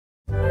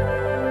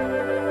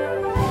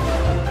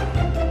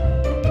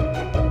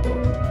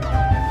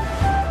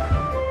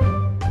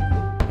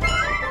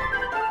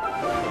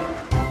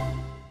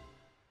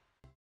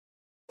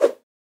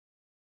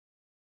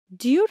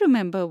Do you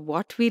remember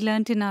what we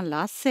learned in our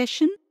last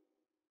session?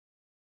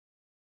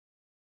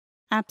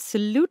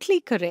 Absolutely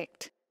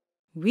correct.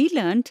 We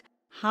learned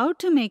how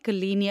to make a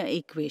linear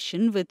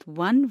equation with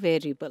one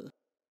variable.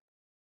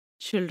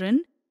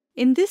 Children,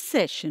 in this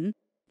session,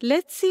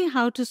 let's see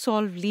how to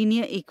solve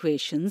linear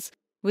equations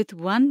with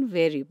one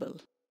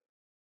variable.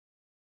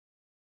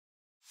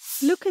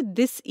 Look at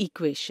this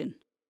equation.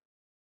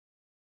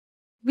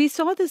 We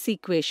saw this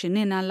equation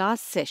in our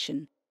last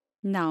session.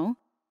 Now,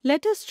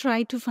 let us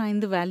try to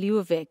find the value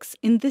of x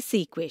in this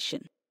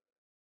equation.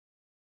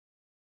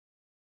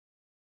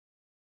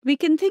 We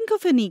can think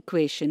of an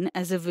equation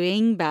as a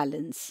weighing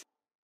balance.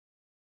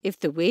 If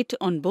the weight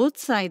on both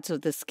sides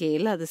of the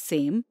scale are the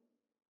same,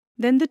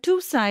 then the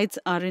two sides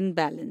are in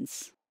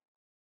balance.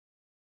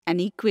 An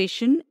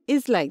equation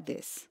is like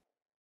this.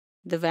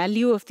 The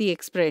value of the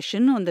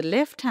expression on the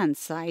left-hand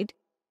side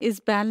is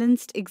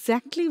balanced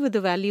exactly with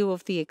the value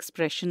of the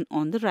expression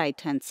on the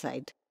right-hand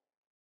side.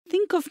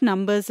 Think of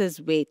numbers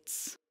as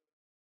weights.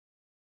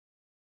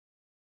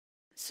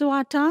 So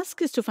our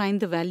task is to find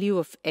the value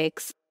of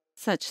x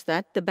such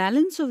that the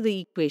balance of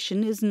the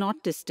equation is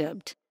not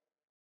disturbed.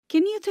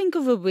 Can you think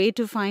of a way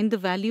to find the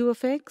value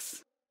of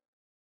x?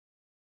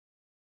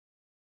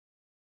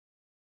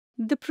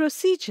 The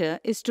procedure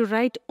is to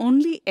write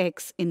only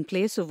x in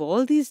place of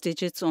all these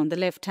digits on the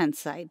left-hand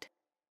side.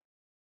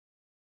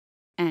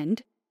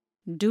 And,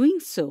 doing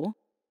so,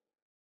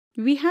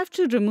 we have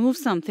to remove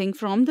something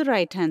from the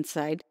right-hand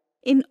side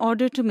in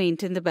order to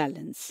maintain the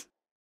balance.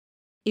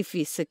 If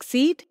we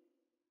succeed,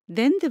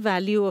 then the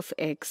value of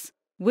x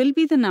will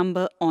be the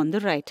number on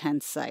the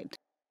right-hand side.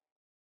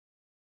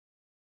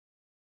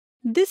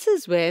 This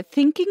is where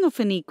thinking of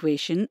an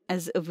equation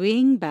as a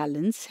weighing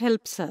balance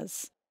helps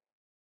us.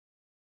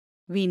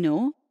 We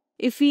know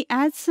if we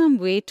add some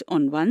weight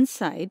on one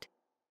side,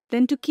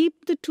 then to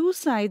keep the two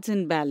sides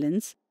in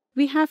balance,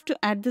 we have to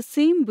add the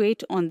same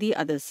weight on the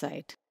other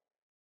side.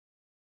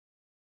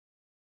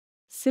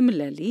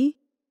 Similarly,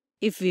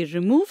 if we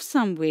remove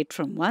some weight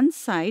from one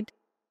side,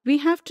 we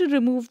have to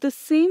remove the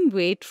same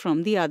weight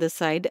from the other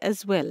side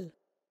as well.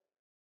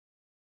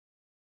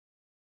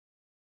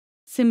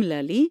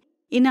 Similarly,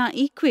 in our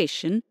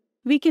equation,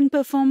 we can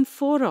perform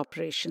 4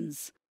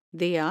 operations.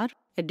 They are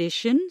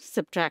addition,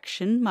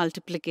 subtraction,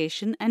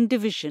 multiplication, and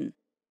division.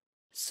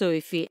 So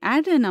if we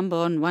add a number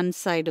on one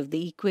side of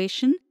the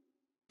equation,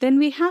 then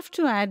we have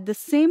to add the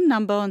same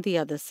number on the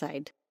other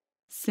side.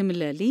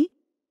 Similarly,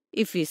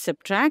 if we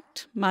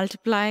subtract,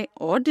 multiply,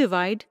 or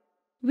divide,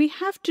 we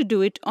have to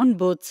do it on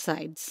both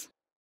sides.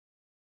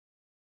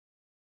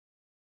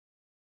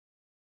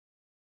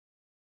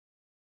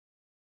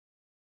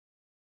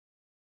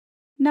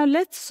 Now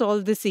let's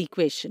solve this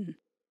equation.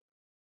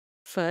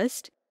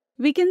 First,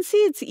 we can see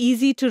it's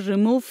easy to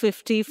remove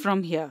 50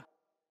 from here.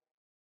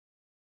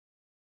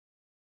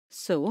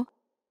 So,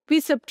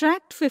 we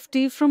subtract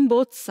 50 from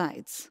both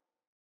sides.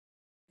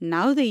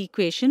 Now the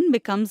equation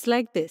becomes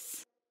like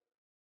this.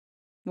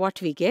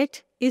 What we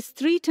get is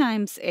 3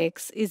 times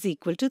x is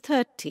equal to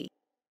 30.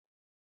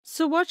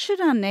 So what should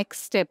our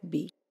next step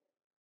be?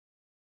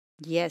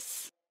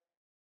 Yes,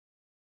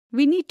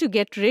 we need to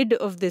get rid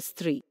of this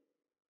 3.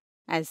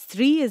 As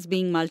 3 is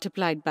being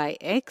multiplied by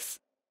x,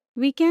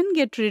 we can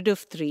get rid of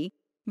 3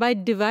 by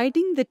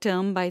dividing the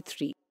term by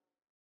 3.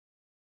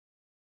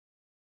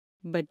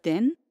 But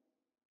then,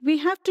 we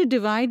have to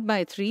divide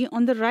by 3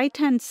 on the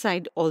right-hand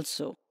side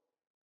also.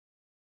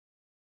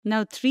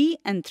 Now 3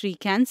 and 3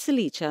 cancel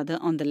each other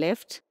on the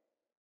left.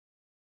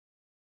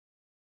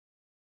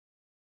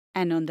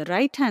 And on the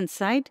right-hand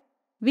side,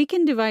 we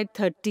can divide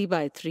 30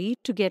 by 3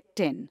 to get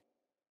 10.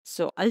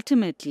 So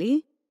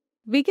ultimately,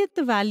 we get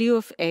the value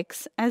of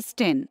x as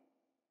 10.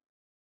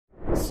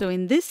 So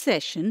in this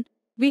session,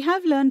 we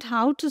have learned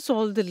how to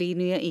solve the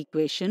linear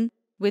equation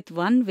with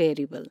one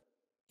variable.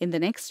 In the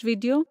next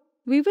video,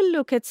 we will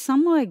look at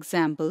some more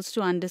examples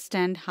to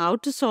understand how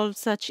to solve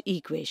such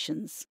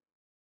equations.